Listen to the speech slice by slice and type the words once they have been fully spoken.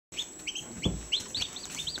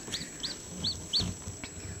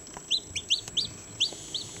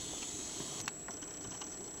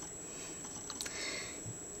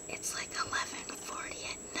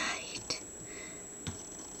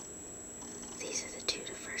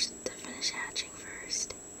finish hatching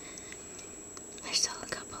first. There's still a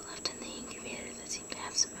couple left in the incubator that seem to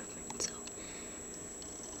have some movement, so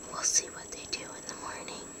we'll see what they do in the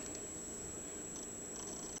morning.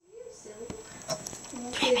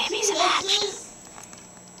 3 babies have hatched.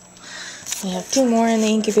 We have 2 more in the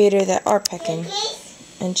incubator that are pecking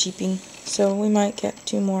and cheeping, so we might get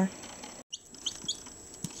 2 more.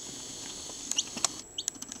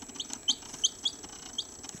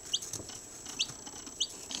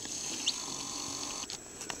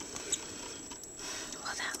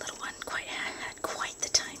 Well, that little one had quite the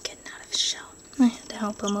time getting out of his shell. I had to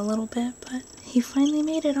help him a little bit, but he finally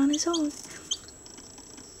made it on his own.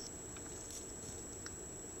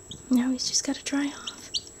 Now he's just got to dry off.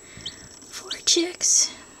 4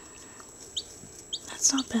 chicks.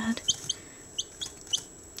 That's not bad.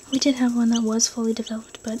 We did have one that was fully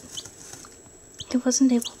developed, but he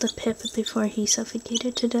wasn't able to pip before he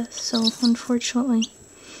suffocated to death, so unfortunately,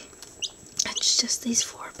 it's just these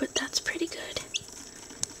 4, but that's pretty good.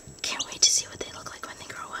 Can't wait to see what they look like when they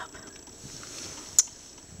grow up.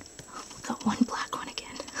 Oh, we got 1 black one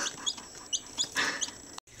again.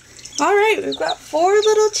 Alright, we've got 4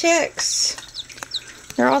 little chicks.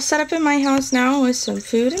 They're all set up in my house now with some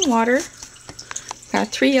food and water. Got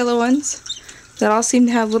 3 yellow ones that all seem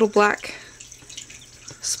to have little black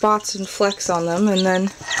spots and flecks on them, and then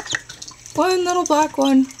 1 little black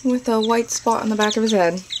one with a white spot on the back of his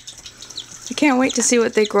head. I can't wait to see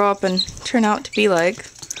what they grow up and turn out to be like.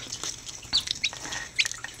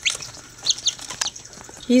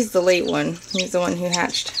 He's the late one. He's the one who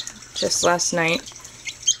hatched just last night.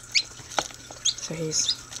 So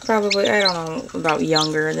he's probably, I don't know about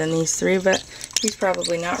younger than these 3, but he's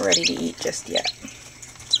probably not ready to eat just yet.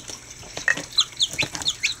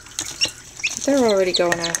 They're already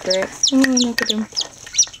going after it. Oh, look at them.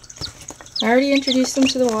 I already introduced them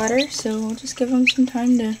to the water, so we'll just give them some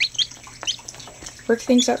time to work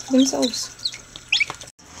things out for themselves.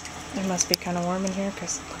 It must be kind of warm in here,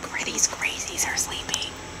 because look where these crazies are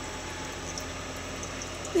sleeping.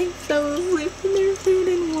 They fell asleep in their food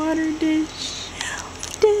and water dish.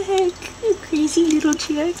 What the heck, you crazy little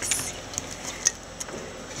chicks.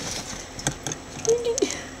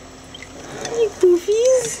 You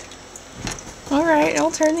goofies. Alright,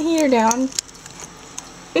 I'll turn the heater down.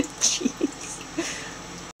 Jeez.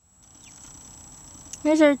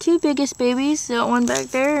 There's our 2 biggest babies. That one back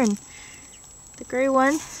there and the gray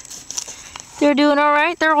one. They're doing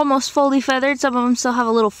alright. They're almost fully feathered. Some of them still have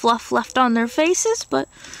a little fluff left on their faces, but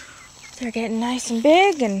they're getting nice and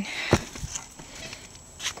big. And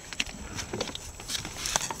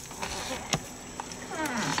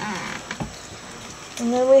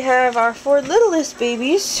then we have our 4 littlest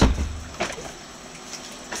babies.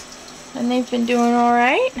 And they've been doing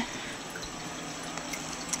alright.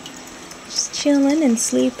 Just chilling and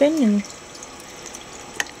sleeping and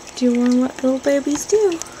doing what little babies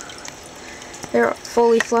do. They're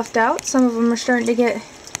fully fluffed out. Some of them are starting to get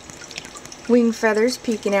wing feathers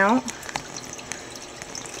peeking out.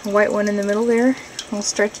 A white one in the middle there, all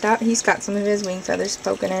stretched out. He's got some of his wing feathers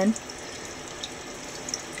poking in.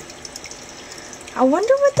 I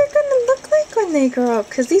wonder what they're going to look like when they grow up,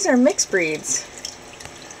 because these are mixed breeds.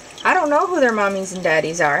 I don't know who their mommies and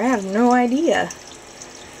daddies are. I have no idea.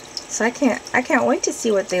 So I can't wait to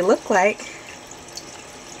see what they look like.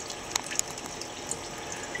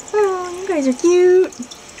 Oh, you guys are cute.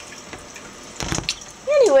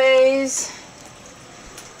 Anyways,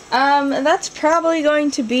 that's probably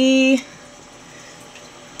going to be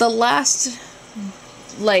the last,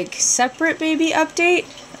 like, separate baby update.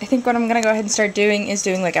 I think what I'm gonna go ahead and start doing is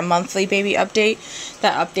doing like a monthly baby update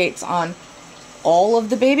that updates on all of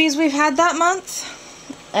the babies we've had that month.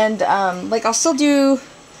 And like, I'll still do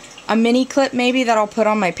a mini clip maybe that I'll put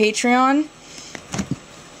on my Patreon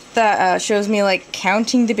that shows me like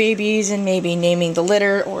counting the babies and maybe naming the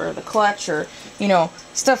litter or the clutch or, you know,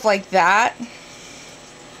 stuff like that.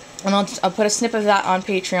 And I'll put a snip of that on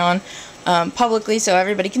Patreon publicly so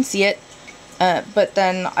everybody can see it. But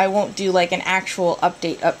then I won't do like an actual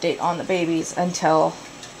update on the babies until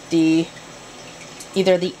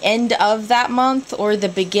either the end of that month or the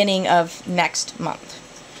beginning of next month.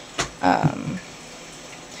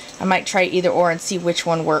 I might try either or and see which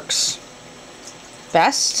one works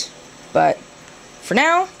best, but for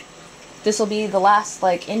now this will be the last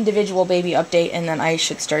like individual baby update, and then I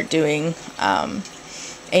should start doing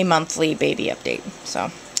a monthly baby update.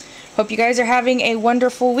 So hope you guys are having a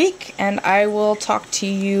wonderful week, and I will talk to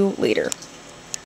you later.